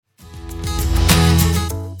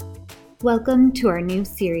Welcome to our new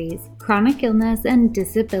series, Chronic Illness and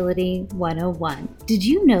Disability 101. Did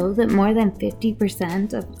you know that more than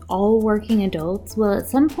 50% of all working adults will at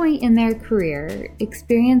some point in their career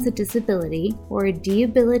experience a disability or a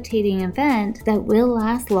debilitating event that will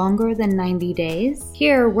last longer than 90 days?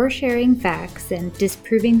 Here, we're sharing facts and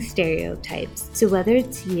disproving stereotypes, so whether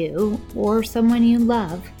it's you or someone you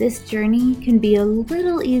love, this journey can be a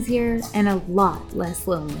little easier and a lot less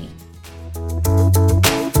lonely.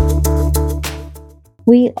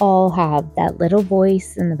 We all have that little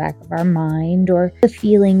voice in the back of our mind or the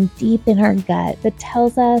feeling deep in our gut that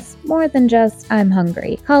tells us more than just, I'm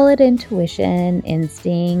hungry. Call it intuition,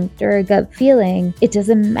 instinct, or a gut feeling. It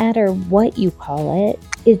doesn't matter what you call it.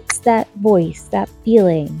 It's that voice, that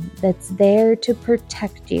feeling that's there to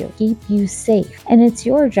protect you, keep you safe. And it's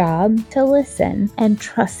your job to listen and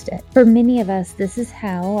trust it. For many of us, this is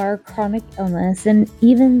how our chronic illness and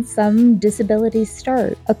even some disabilities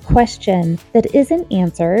start. A question that isn't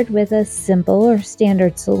answered with a simple or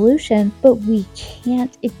standard solution, but we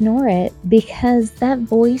can't ignore it because that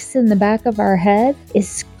voice in the back of our head is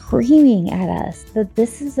screaming at us that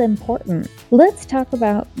this is important. Let's talk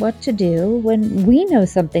about what to do when we know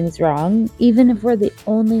something's wrong, even if we're the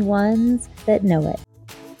only ones that know it.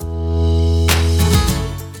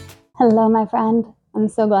 Hello, my friend. I'm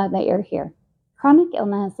so glad that you're here. Chronic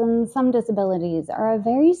illness and some disabilities are a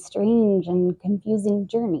very strange and confusing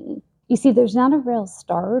journey. You see, there's not a real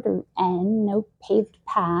start or end, no paved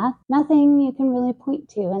path, nothing you can really point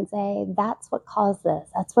to and say, that's what caused this,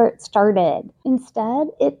 that's where it started. Instead,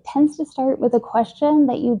 it tends to start with a question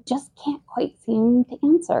that you just can't quite seem to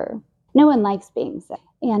answer. No one likes being sick,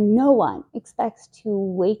 and no one expects to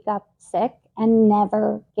wake up sick and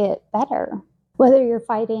never get better. Whether you're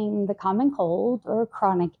fighting the common cold or a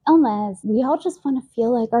chronic illness, we all just want to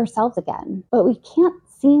feel like ourselves again, but we can't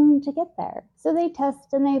seem to get there. So they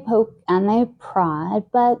test and they poke and they prod,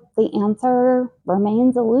 but the answer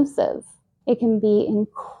remains elusive. It can be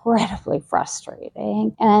incredibly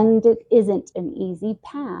frustrating, and it isn't an easy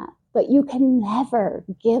path. But you can never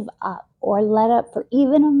give up or let up for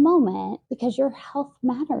even a moment because your health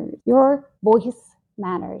matters, your voice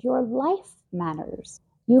matters, your life matters.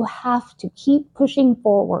 You have to keep pushing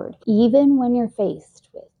forward, even when you're faced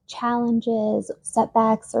with challenges,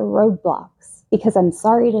 setbacks, or roadblocks. Because I'm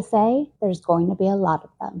sorry to say, there's going to be a lot of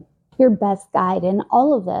them. Your best guide in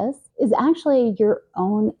all of this is actually your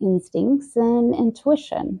own instincts and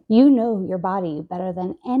intuition. You know your body better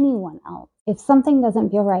than anyone else. If something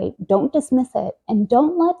doesn't feel right, don't dismiss it and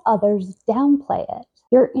don't let others downplay it.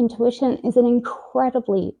 Your intuition is an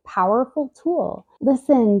incredibly powerful tool.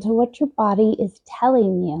 Listen to what your body is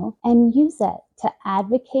telling you and use it to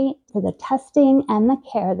advocate for the testing and the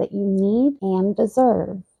care that you need and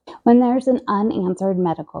deserve. When there's an unanswered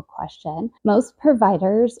medical question, most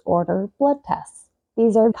providers order blood tests.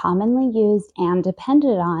 These are commonly used and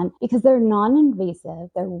depended on because they're non-invasive,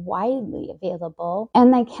 they're widely available,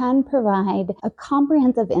 and they can provide a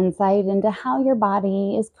comprehensive insight into how your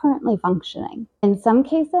body is currently functioning. In some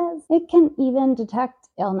cases, it can even detect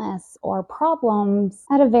illness or problems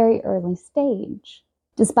at a very early stage.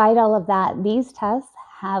 Despite all of that, these tests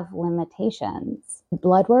have limitations.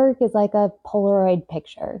 Blood work is like a Polaroid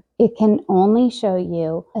picture. It can only show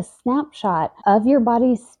you a snapshot of your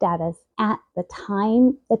body's status at the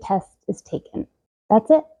time the test is taken.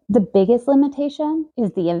 That's it. The biggest limitation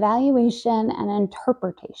is the evaluation and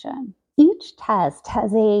interpretation. Each test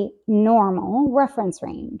has a normal reference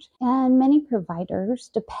range, and many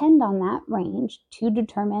providers depend on that range to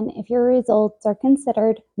determine if your results are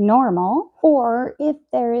considered normal or if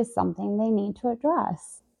there is something they need to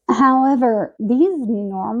address. However, these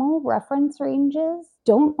normal reference ranges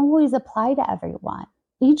don't always apply to everyone.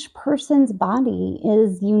 Each person's body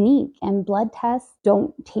is unique, and blood tests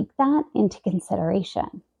don't take that into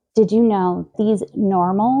consideration. Did you know these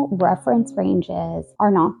normal reference ranges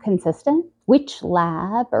are not consistent? Which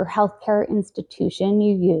lab or healthcare institution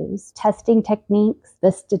you use, testing techniques,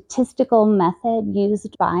 the statistical method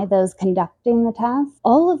used by those conducting the test,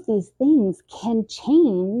 all of these things can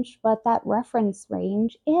change what that reference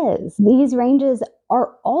range is. These ranges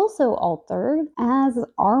are also altered as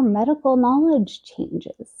our medical knowledge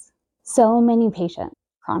changes. So many patients,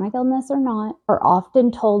 chronic illness or not, are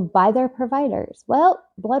often told by their providers, well,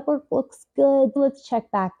 blood work looks good, let's check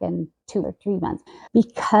back in 2 or 3 months.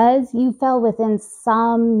 Because you fell within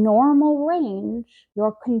some normal range,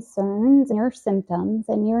 your concerns, your symptoms,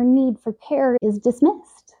 and your need for care is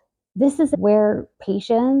dismissed. This is where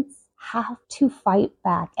patients have to fight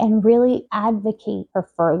back and really advocate for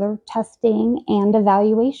further testing and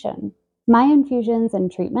evaluation. My infusions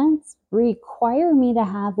and treatments require me to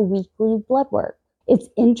have weekly blood work. It's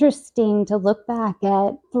interesting to look back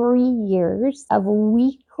at 3 years of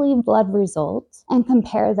weekly blood results and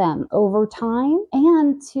compare them over time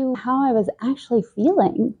and to how I was actually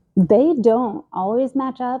feeling. They don't always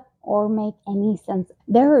match up or make any sense.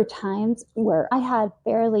 There are times where I had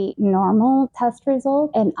fairly normal test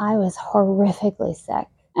results and I was horrifically sick.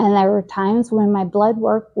 And there were times when my blood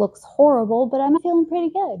work looks horrible, but I'm feeling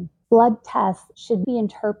pretty good. Blood tests should be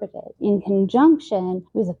interpreted in conjunction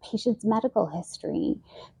with a patient's medical history,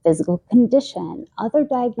 physical condition, other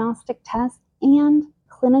diagnostic tests, and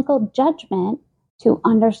clinical judgment to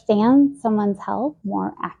understand someone's health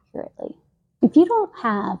more accurately. If you don't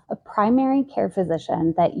have a primary care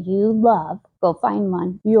physician that you love, go find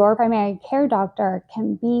one. Your primary care doctor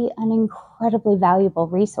can be an incredibly valuable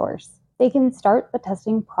resource. They can start the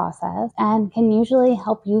testing process and can usually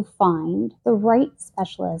help you find the right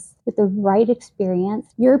specialist with the right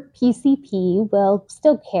experience. Your PCP will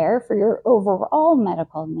still care for your overall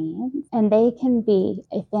medical needs, and they can be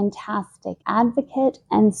a fantastic advocate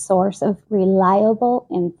and source of reliable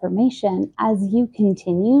information as you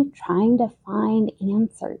continue trying to find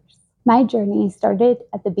answers. My journey started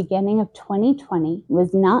at the beginning of 2020,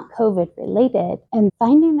 was not COVID related, and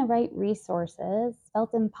finding the right resources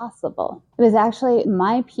felt impossible. It was actually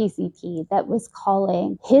my PCP that was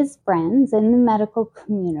calling his friends in the medical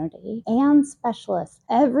community and specialists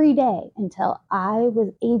every day until I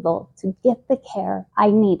was able to get the care I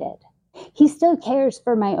needed. He still cares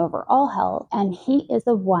for my overall health, and he is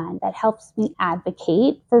the one that helps me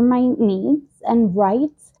advocate for my needs and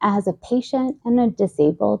rights as a patient and a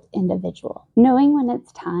disabled individual. Knowing when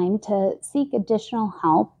it's time to seek additional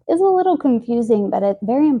help is a little confusing, but it's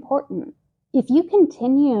very important. If you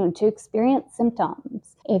continue to experience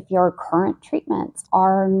symptoms, if your current treatments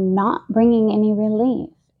are not bringing any relief,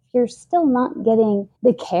 if you're still not getting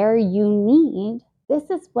the care you need, this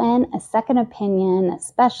is when a second opinion, a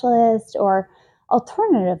specialist, or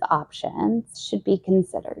alternative options should be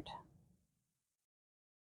considered.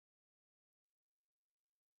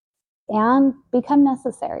 And become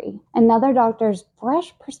necessary. Another doctor's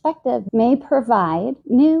fresh perspective may provide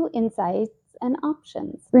new insights and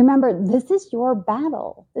options. Remember, this is your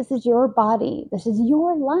battle. This is your body. This is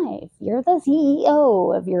your life. You're the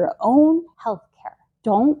CEO of your own healthcare.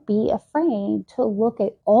 Don't be afraid to look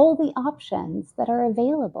at all the options that are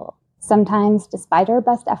available. Sometimes, despite our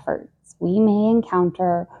best efforts, we may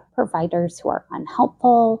encounter providers who are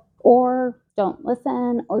unhelpful or don't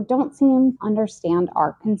listen or don't seem to understand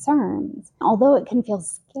our concerns. Although it can feel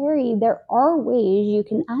scary, there are ways you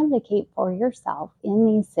can advocate for yourself in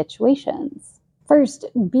these situations. First,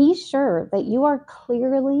 be sure that you are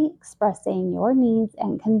clearly expressing your needs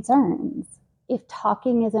and concerns. If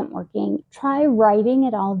talking isn't working, try writing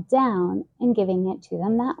it all down and giving it to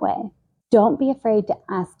them that way. Don't be afraid to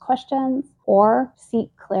ask questions or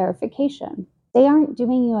seek clarification. They aren't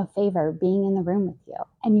doing you a favor being in the room with you,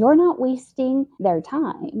 and you're not wasting their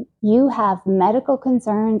time. You have medical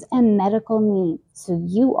concerns and medical needs, so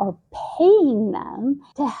you are paying them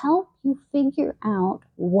to help you figure out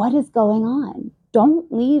what is going on. Don't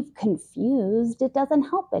leave confused. It doesn't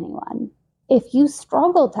help anyone. If you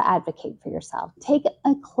struggle to advocate for yourself, take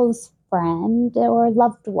a close friend or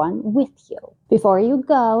loved one with you. Before you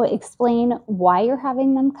go, explain why you're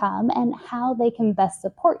having them come and how they can best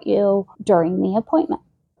support you during the appointment.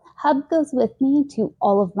 Hub goes with me to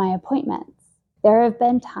all of my appointments. There have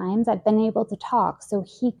been times I've been able to talk so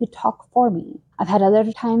he could talk for me. I've had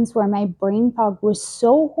other times where my brain fog was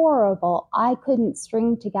so horrible I couldn't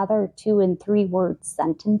string together 2 and 3 word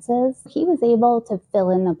sentences. He was able to fill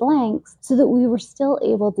in the blanks so that we were still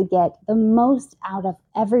able to get the most out of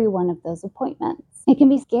every one of those appointments. It can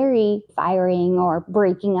be scary firing or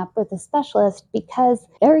breaking up with a specialist because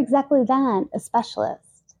they're exactly that, a specialist.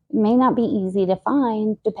 It may not be easy to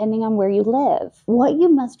find depending on where you live. What you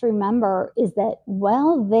must remember is that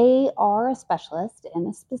while they are a specialist in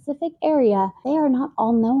a specific area, they are not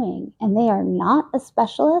all-knowing, and they are not a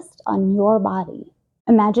specialist on your body.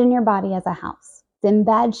 Imagine your body as a house. It's in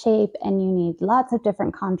bad shape, and you need lots of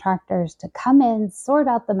different contractors to come in, sort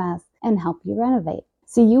out the mess, and help you renovate.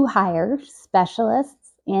 So you hire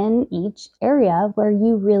specialists in each area where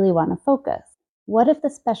you really want to focus. What if the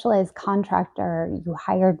specialized contractor you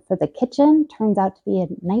hired for the kitchen turns out to be a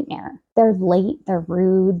nightmare? They're late, they're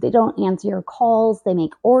rude, they don't answer your calls, they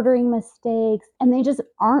make ordering mistakes, and they just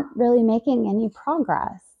aren't really making any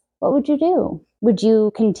progress. What would you do? Would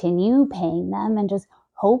you continue paying them and just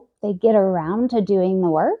hope they get around to doing the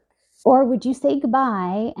work? Or would you say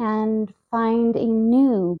goodbye and find a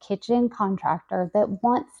new kitchen contractor that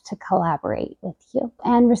wants to collaborate with you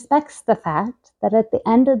and respects the fact that at the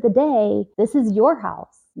end of the day, this is your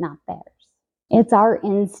house, not theirs? It's our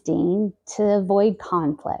instinct to avoid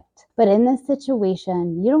conflict. But in this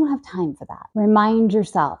situation, you don't have time for that. Remind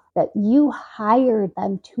yourself that you hired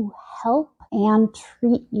them to help and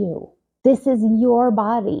treat you. This is your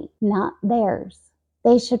body, not theirs.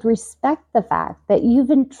 They should respect the fact that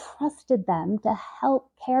you've entrusted them to help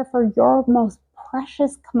care for your most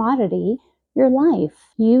precious commodity, your life.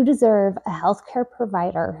 You deserve a healthcare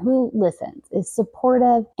provider who listens, is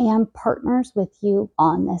supportive, and partners with you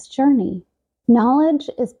on this journey. Knowledge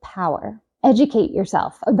is power. Educate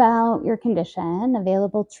yourself about your condition,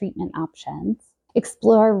 available treatment options.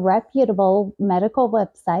 Explore reputable medical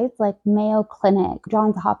websites like Mayo Clinic,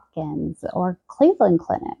 Johns Hopkins, or Cleveland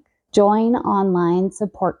Clinic. Join online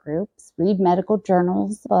support groups, read medical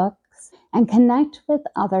journals, books, and connect with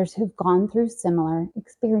others who've gone through similar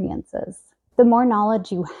experiences. The more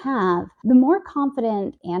knowledge you have, the more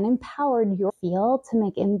confident and empowered you'll feel to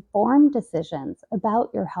make informed decisions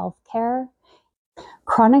about your health care.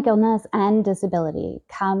 Chronic illness and disability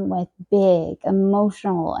come with big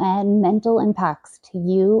emotional and mental impacts to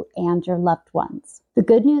you and your loved ones. The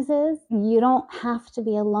good news is you don't have to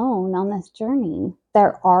be alone on this journey.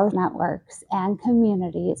 There are networks and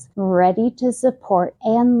communities ready to support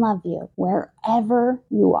and love you wherever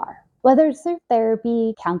you are. Whether it's through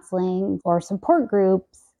therapy, counseling, or support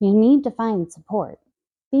groups, you need to find support.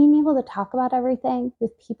 Being able to talk about everything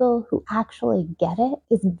with people who actually get it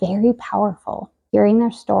is very powerful. Hearing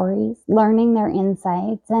their stories, learning their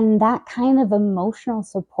insights, and that kind of emotional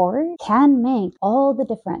support can make all the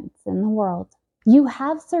difference in the world. You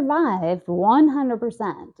have survived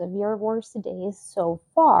 100% of your worst days so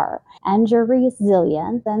far, and your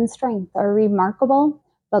resilience and strength are remarkable,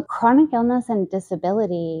 but chronic illness and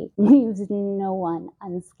disability leaves no one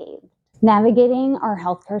unscathed. Navigating our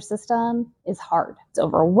healthcare system is hard. It's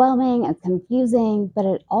overwhelming, it's confusing, but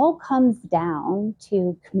it all comes down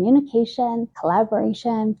to communication,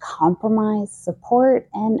 collaboration, compromise, support,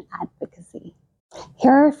 and advocacy.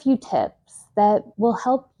 Here are a few tips that will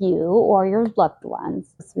help you or your loved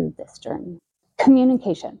ones through this journey.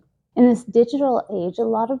 Communication. In this digital age, a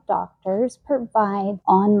lot of doctors provide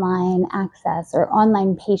online access or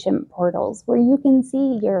online patient portals where you can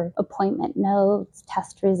see your appointment notes,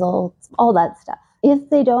 test results, all that stuff. If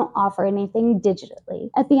they don't offer anything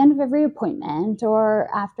digitally, at the end of every appointment or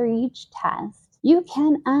after each test, you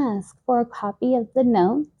can ask for a copy of the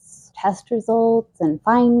notes, test results, and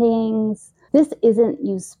findings. This isn't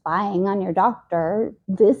you spying on your doctor.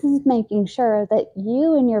 This is making sure that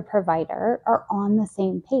you and your provider are on the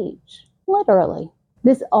same page, literally.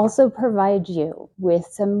 This also provides you with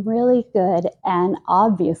some really good and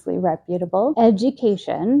obviously reputable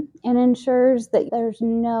education and ensures that there's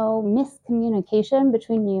no miscommunication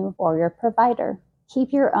between you or your provider.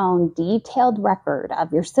 Keep your own detailed record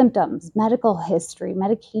of your symptoms, medical history,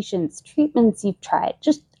 medications, treatments you've tried,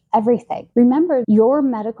 just everything. Remember, your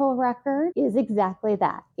medical record is exactly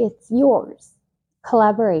that. It's yours.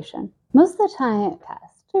 Collaboration. Most of the time,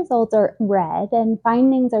 test results are read and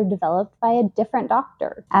findings are developed by a different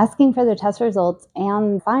doctor. Asking for the test results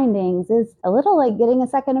and findings is a little like getting a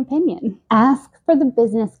second opinion. Ask for the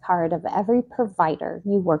business card of every provider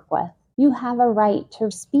you work with. You have a right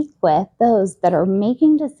to speak with those that are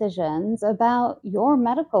making decisions about your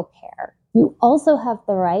medical care. You also have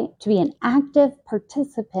the right to be an active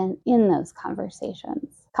participant in those conversations.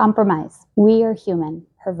 Compromise. We are human.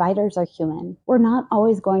 Providers are human. We're not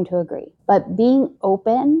always going to agree, but being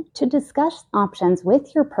open to discuss options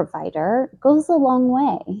with your provider goes a long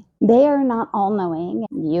way. They are not all-knowing.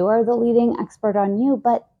 You are the leading expert on you,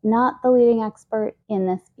 but not the leading expert in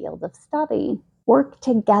this field of study. Work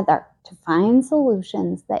together to find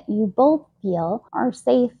solutions that you both feel are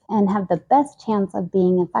safe and have the best chance of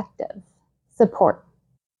being effective. Support.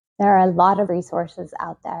 There are a lot of resources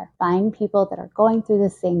out there. Find people that are going through the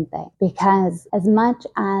same thing, because as much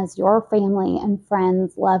as your family and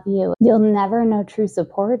friends love you, you'll never know true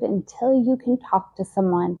support until you can talk to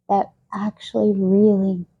someone that actually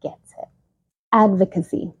really gets it.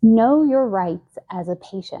 Advocacy. Know your rights as a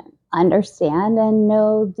patient. Understand and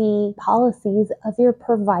know the policies of your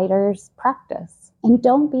provider's practice. And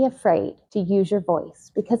don't be afraid to use your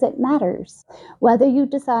voice, because it matters. Whether you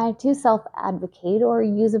decide to self-advocate or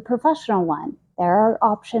use a professional one, there are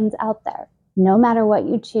options out there. No matter what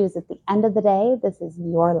you choose, at the end of the day, this is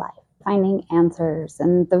your life. Finding answers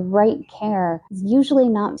and the right care is usually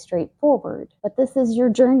not straightforward, but this is your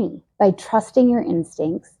journey. By trusting your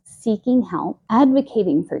instincts, seeking help,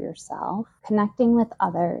 advocating for yourself, connecting with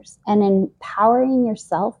others, and empowering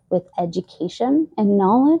yourself with education and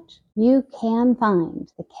knowledge, you can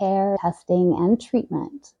find the care, testing, and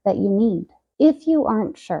treatment that you need. If you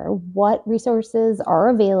aren't sure what resources are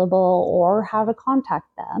available or how to contact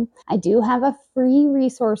them, I do have a free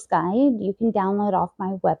resource guide you can download off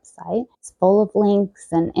my website. It's full of links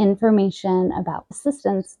and information about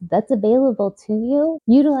assistance that's available to you.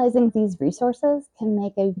 Utilizing these resources can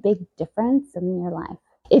make a big difference in your life.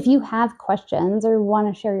 If you have questions or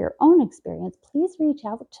want to share your own experience, please reach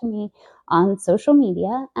out to me on social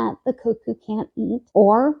media at The Cook Who Can't Eat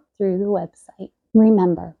or through the website.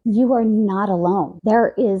 Remember, you are not alone.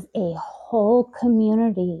 There is a whole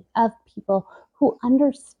community of people who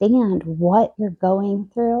understand what you're going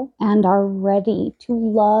through and are ready to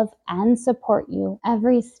love and support you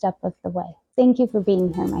every step of the way. Thank you for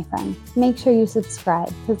being here, my friend. Make sure you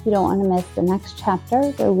subscribe because you don't want to miss the next chapter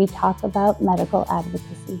where we talk about medical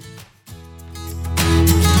advocacy.